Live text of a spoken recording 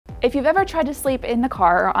If you've ever tried to sleep in the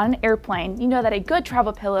car or on an airplane, you know that a good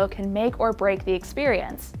travel pillow can make or break the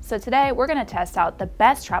experience. So today we're going to test out the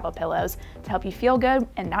best travel pillows to help you feel good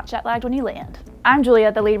and not jet lagged when you land. I'm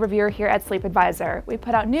Julia, the lead reviewer here at Sleep Advisor. We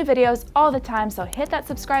put out new videos all the time, so hit that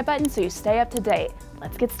subscribe button so you stay up to date.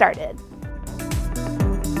 Let's get started.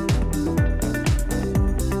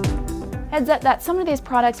 Heads up that some of these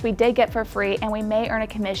products we did get for free, and we may earn a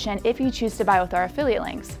commission if you choose to buy with our affiliate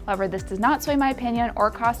links. However, this does not sway my opinion or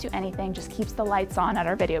cost you anything, just keeps the lights on at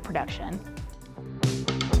our video production.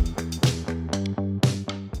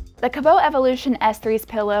 The Cabot Evolution S3's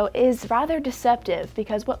pillow is rather deceptive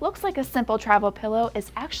because what looks like a simple travel pillow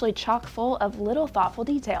is actually chock full of little thoughtful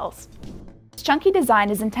details. Its chunky design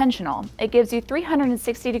is intentional. It gives you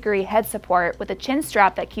 360-degree head support with a chin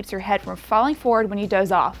strap that keeps your head from falling forward when you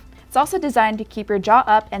doze off. It's also designed to keep your jaw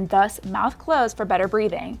up and thus mouth closed for better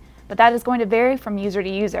breathing, but that is going to vary from user to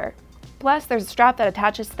user. Plus, there's a strap that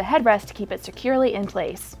attaches to the headrest to keep it securely in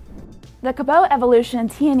place. The Cabot Evolution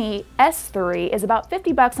T&E S3 is about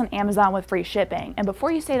 $50 on Amazon with free shipping, and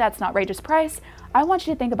before you say that's an outrageous price, I want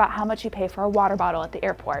you to think about how much you pay for a water bottle at the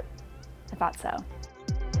airport. I thought so.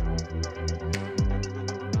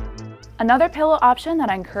 Another pillow option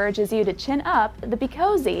that encourages you to chin up, the Be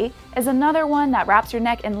Cozy, is another one that wraps your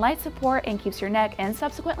neck in light support and keeps your neck and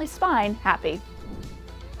subsequently spine happy.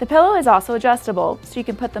 The pillow is also adjustable, so you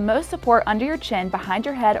can put the most support under your chin, behind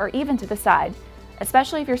your head, or even to the side,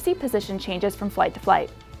 especially if your seat position changes from flight to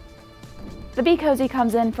flight. The Be Cozy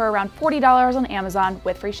comes in for around $40 on Amazon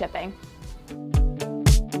with free shipping.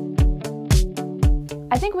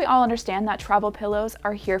 I think we all understand that travel pillows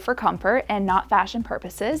are here for comfort and not fashion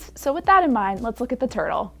purposes, so with that in mind, let's look at the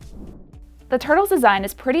Turtle. The Turtle's design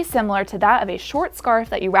is pretty similar to that of a short scarf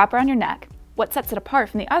that you wrap around your neck. What sets it apart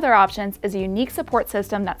from the other options is a unique support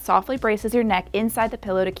system that softly braces your neck inside the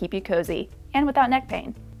pillow to keep you cozy, and without neck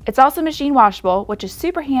pain. It's also machine washable, which is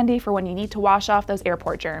super handy for when you need to wash off those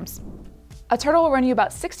airport germs. A Turtle will run you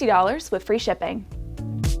about $60 with free shipping.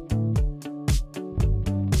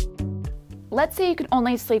 Let's say you can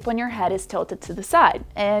only sleep when your head is tilted to the side,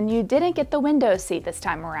 and you didn't get the window seat this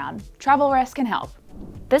time around. Travel Rest can help.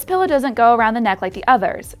 This pillow doesn't go around the neck like the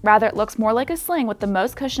others. Rather, it looks more like a sling with the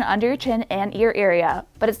most cushion under your chin and ear area,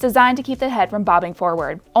 but it's designed to keep the head from bobbing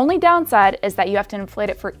forward. Only downside is that you have to inflate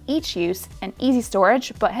it for each use and easy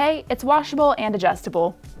storage, but hey, it's washable and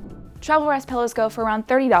adjustable. Travel Rest pillows go for around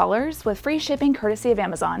 $30 with free shipping courtesy of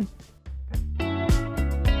Amazon.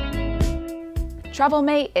 Travel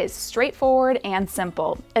Mate is straightforward and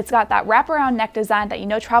simple. It's got that wraparound neck design that you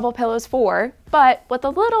know travel pillows for, but with a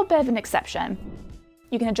little bit of an exception.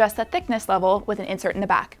 You can adjust the thickness level with an insert in the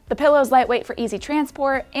back. The pillow is lightweight for easy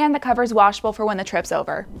transport, and the cover is washable for when the trip's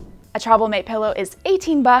over. A Travel Mate pillow is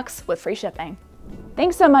 $18 with free shipping.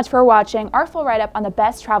 Thanks so much for watching. Our full write-up on the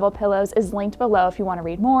best travel pillows is linked below if you want to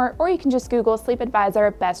read more, or you can just Google Sleep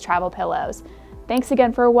Advisor Best Travel Pillows. Thanks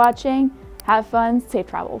again for watching. Have fun, safe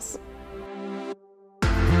travels.